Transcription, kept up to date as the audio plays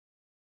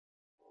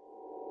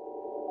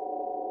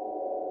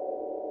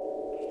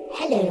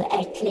Hello,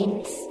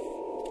 Earthlings.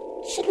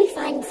 Should we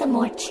find some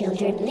more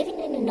children living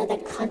in another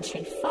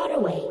country far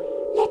away?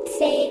 Let's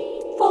say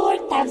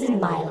 4,000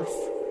 miles.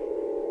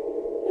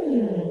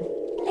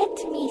 Let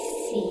me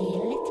see.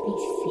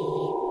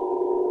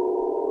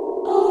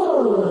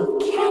 Oh,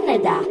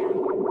 Canada.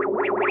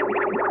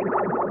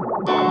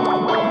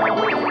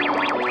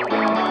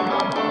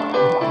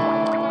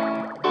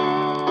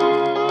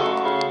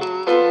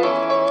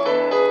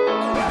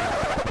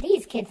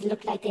 These kids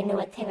look like they know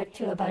a thing or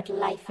two about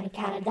life in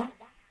Canada.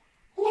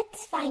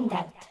 Let's find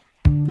out.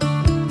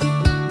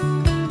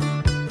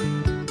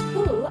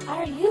 Who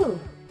are you?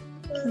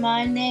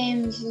 My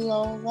name's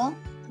Lola.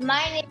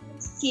 My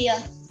name's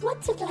Tia.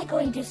 What's it like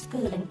going to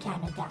school in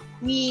Canada?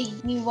 We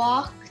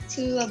walk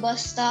to a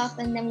bus stop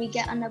and then we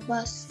get on a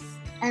bus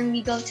and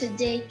we go to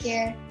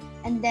daycare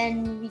and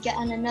then we get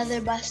on another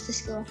bus to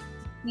school.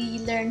 We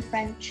learn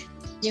French.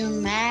 Do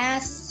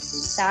math,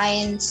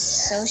 science,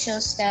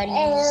 social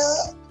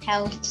studies,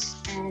 health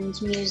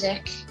and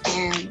music,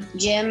 and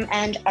gym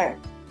and art.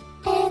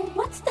 And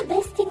what's the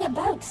best thing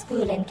about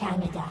school in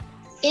Canada?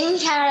 In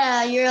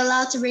Canada, you're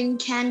allowed to bring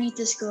candy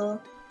to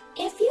school.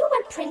 If you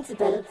were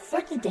principal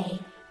for today,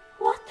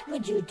 what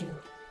would you do?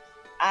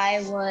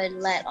 I would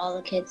let all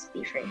the kids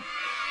be free.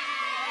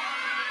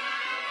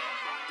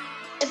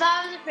 If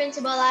I was a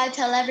principal, I'd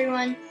tell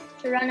everyone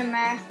to run a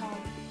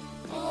marathon.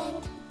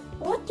 And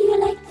what do you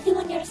like to do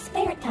in your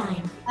spare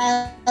time?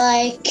 I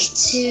like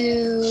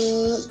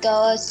to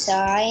go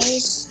outside,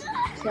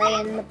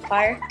 play in the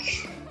park,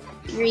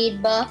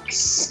 read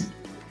books,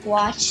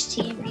 watch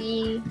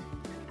TV,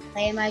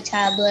 play my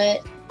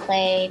tablet,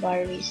 play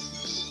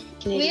Barbies.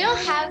 We don't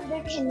have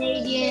the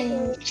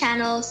Canadian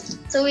channels,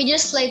 so we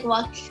just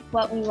watch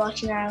what we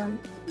watch in Ireland.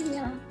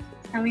 Yeah.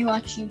 And we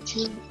watch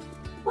YouTube.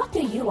 What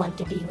do you want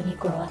to be when you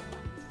grow up?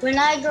 When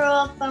I grow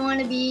up, I want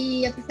to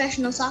be a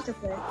professional soccer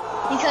player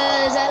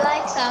because I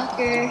like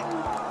soccer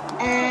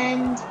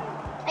and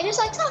I just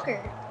like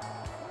soccer.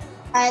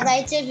 I'd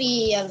like to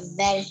be a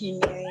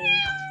veterinarian.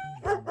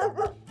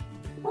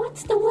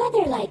 What's the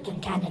weather like in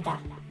Canada?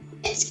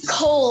 It's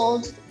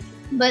cold,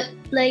 but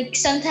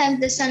sometimes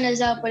the sun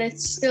is out, but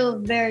it's still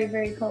very,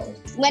 very cold.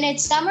 When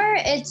it's summer,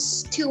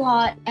 it's too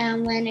hot,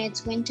 and when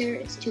it's winter,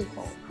 it's too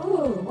cold.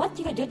 Ooh, what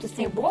do you do to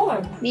stay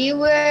warm? We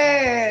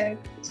wear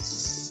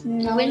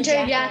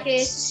winter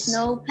jackets,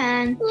 snow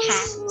pants,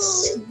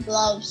 hats,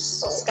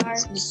 gloves,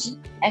 scarves,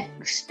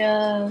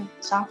 extra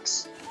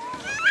socks.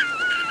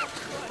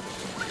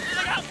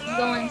 We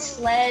go on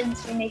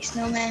sleds, we make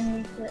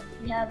snowmen,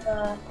 we have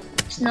a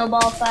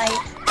snowball fight.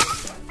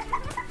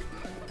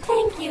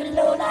 Thank you,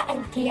 Lola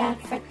and Tia,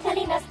 for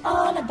telling us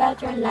all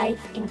about your life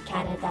in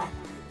Canada.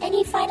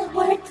 Any final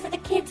words for the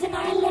kids in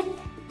Ireland?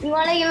 We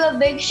want to give a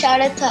big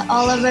shout out to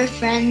all of our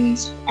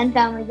friends and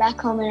family back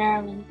home in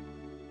Ireland.